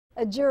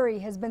A jury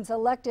has been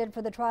selected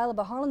for the trial of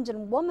a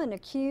Harlingen woman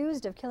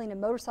accused of killing a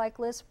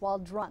motorcyclist while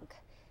drunk.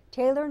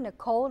 Taylor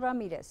Nicole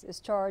Ramirez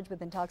is charged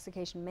with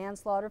intoxication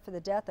manslaughter for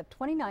the death of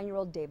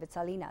 29-year-old David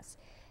Salinas.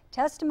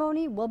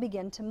 Testimony will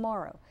begin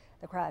tomorrow.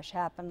 The crash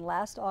happened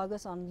last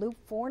August on Loop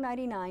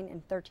 499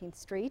 and 13th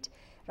Street.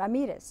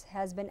 Ramirez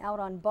has been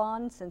out on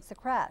bond since the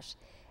crash.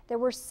 There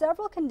were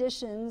several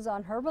conditions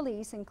on her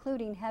release,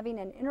 including having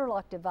an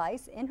interlock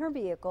device in her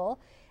vehicle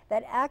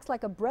that acts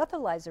like a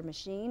breathalyzer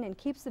machine and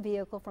keeps the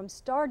vehicle from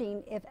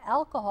starting if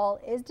alcohol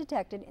is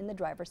detected in the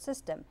driver's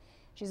system.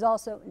 She's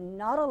also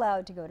not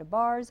allowed to go to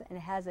bars and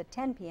has a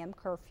 10 p.m.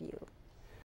 curfew.